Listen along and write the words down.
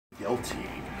guilty.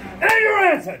 And your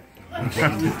answer! Not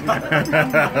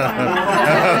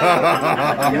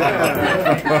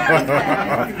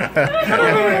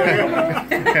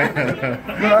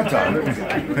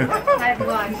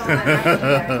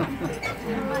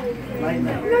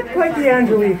quite the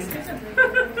answer we expected.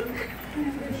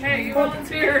 Hey, you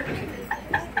volunteer.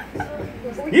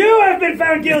 You have been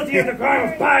found guilty of the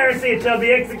crime of piracy and shall be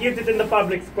executed in the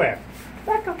public square.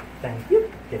 Back up. Thank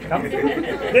you. Get comfortable.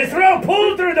 This rope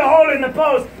pulled through the hole in the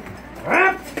post,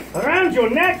 wrapped around your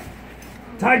neck,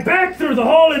 tied back through the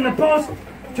hole in the post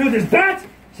to this bat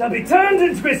shall be turned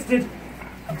and twisted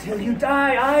until you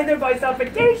die either by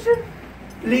suffocation,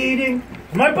 bleeding,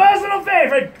 my personal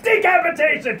favorite,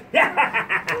 decapitation.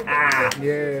 Yeah.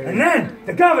 And then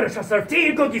the governor shall serve tea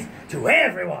and cookies to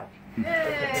everyone.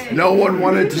 No one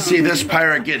wanted to see this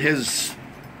pirate get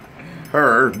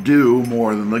her due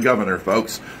more than the governor,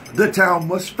 folks. The town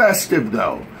was festive,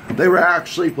 though. They were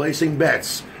actually placing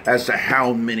bets as to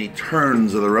how many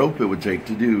turns of the rope it would take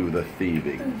to do the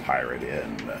thieving pirate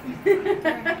in.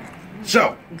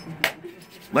 So,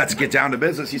 let's get down to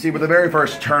business. You see, with the very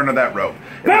first turn of that rope.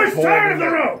 First turn of the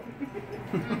rope!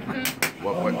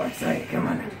 What? Say, come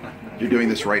on. You're doing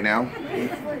this right now?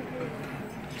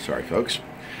 Sorry, folks.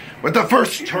 With the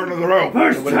first turn of the rope.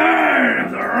 First turn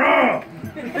of the rope!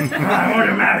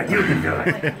 Automatic, you can do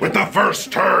it. With the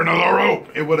first turn of the rope,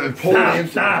 it would have pulled in.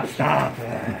 Stop.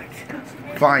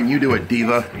 Fine, you do it,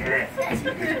 diva.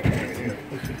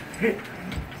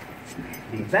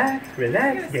 Be back,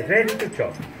 relax, get ready to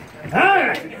choke.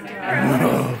 Alright!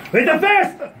 With the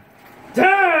first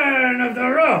turn of the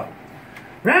rope,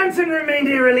 Ransom remained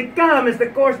eerily calm as the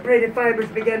coarse braided fibers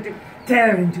began to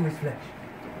tear into his flesh.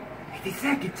 With the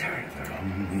second turn of the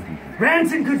rope,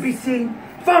 Ransom could be seen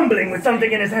fumbling with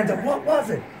something in his hands. And what was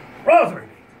it? Rosary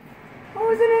beads. What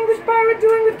was an English pirate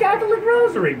doing with Catholic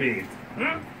rosary beads?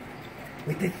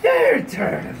 With the third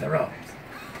turn of the ropes,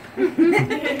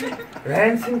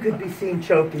 Ransom could be seen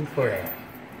choking for air.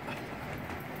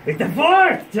 With the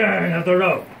fourth turn of the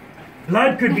rope,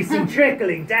 blood could be seen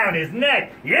trickling down his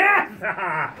neck. Yes!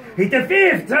 With the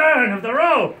fifth turn of the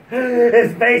rope,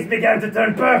 his face began to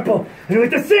turn purple. And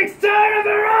with the sixth turn of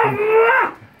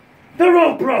the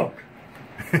rope broke.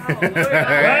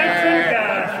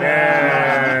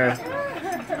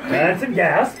 Ransom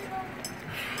gasped.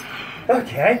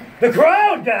 Okay. The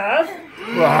crowd gasped.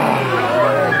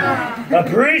 A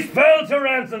priest fell to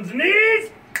Ransom's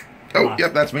knees. Oh,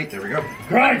 yep, that's me. There we go.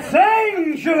 Cried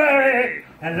sanctuary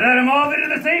and led him off into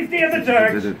the safety of the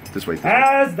church. This way.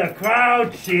 As the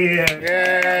crowd cheered. Yay!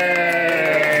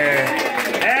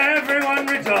 Everyone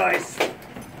rejoiced.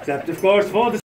 Except, of course, for the